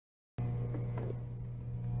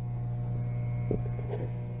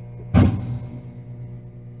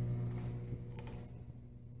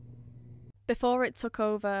Before it took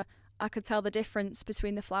over, I could tell the difference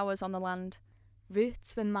between the flowers on the land.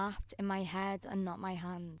 Roots were mapped in my head and not my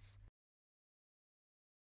hands.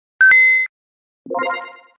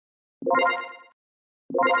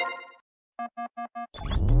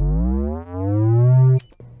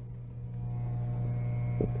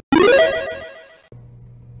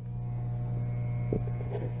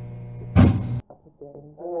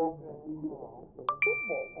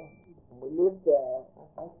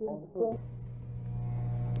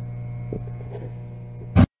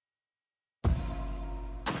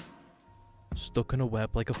 Stuck in a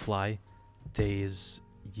web like a fly, days,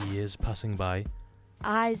 years passing by.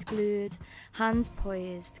 Eyes glued, hands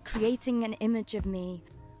poised, creating an image of me.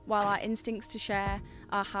 While our instincts to share,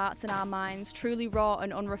 our hearts and our minds, truly raw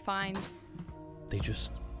and unrefined, They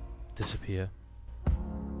just disappear.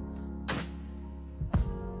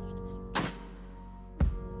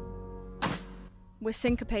 we're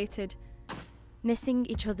syncopated, Missing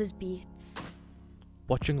each other's beats,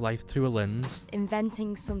 Watching life through a lens,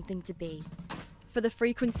 inventing something to be. for the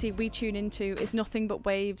frequency we tune into is nothing but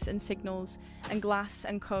waves and signals and glass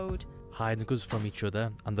and code. hiding us from each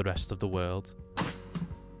other and the rest of the world.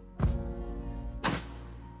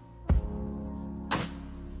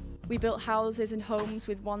 We built houses and homes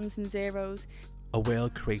with ones and zeros, A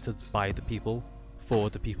world created by the people, for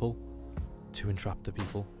the people, to entrap the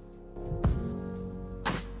people.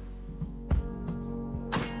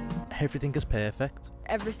 Everything is perfect.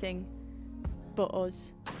 everything but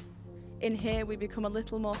us. In here we become a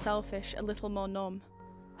little more selfish, a little more numb.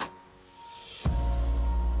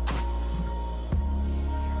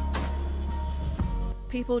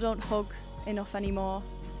 People don't hug enough anymore.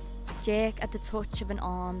 Jerk at the touch of an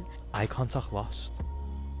arm, Eye contact lost,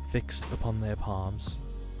 fixed upon their palms.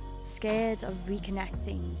 scared of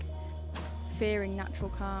reconnecting. Fearing natural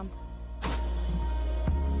calm.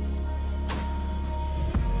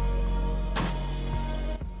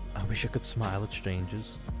 I wish I could smile at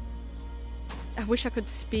strangers. I wish I could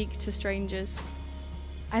speak to strangers.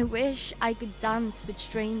 I wish I could dance with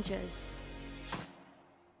strangers.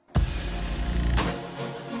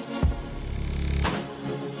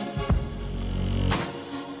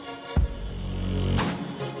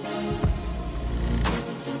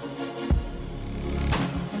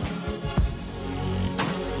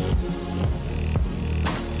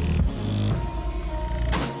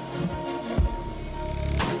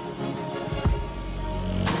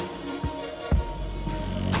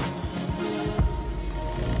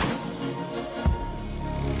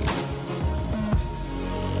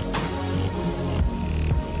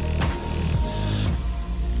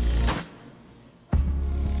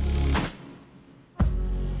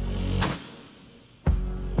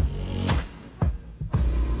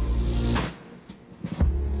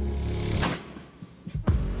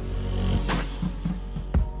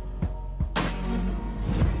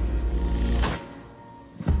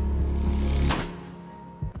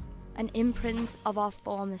 An imprint of our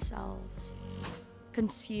former selves,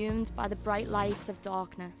 consumed by the bright lights of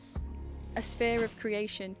darkness, A sphere of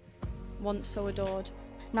creation, once so adored.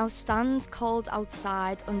 now stands cold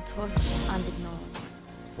outside, untouched and ignored.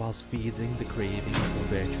 Whilst feeding the craving for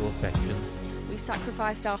virtual affection, We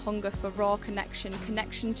sacrificed our hunger for raw connection,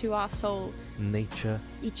 connection to our soul. nature,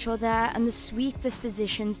 Each other and the sweet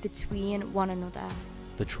dispositions between one another.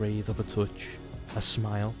 the trace of a touch, a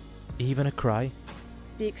smile, even a cry.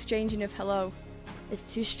 The exchanging of hello.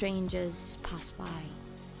 As two strangers pass by.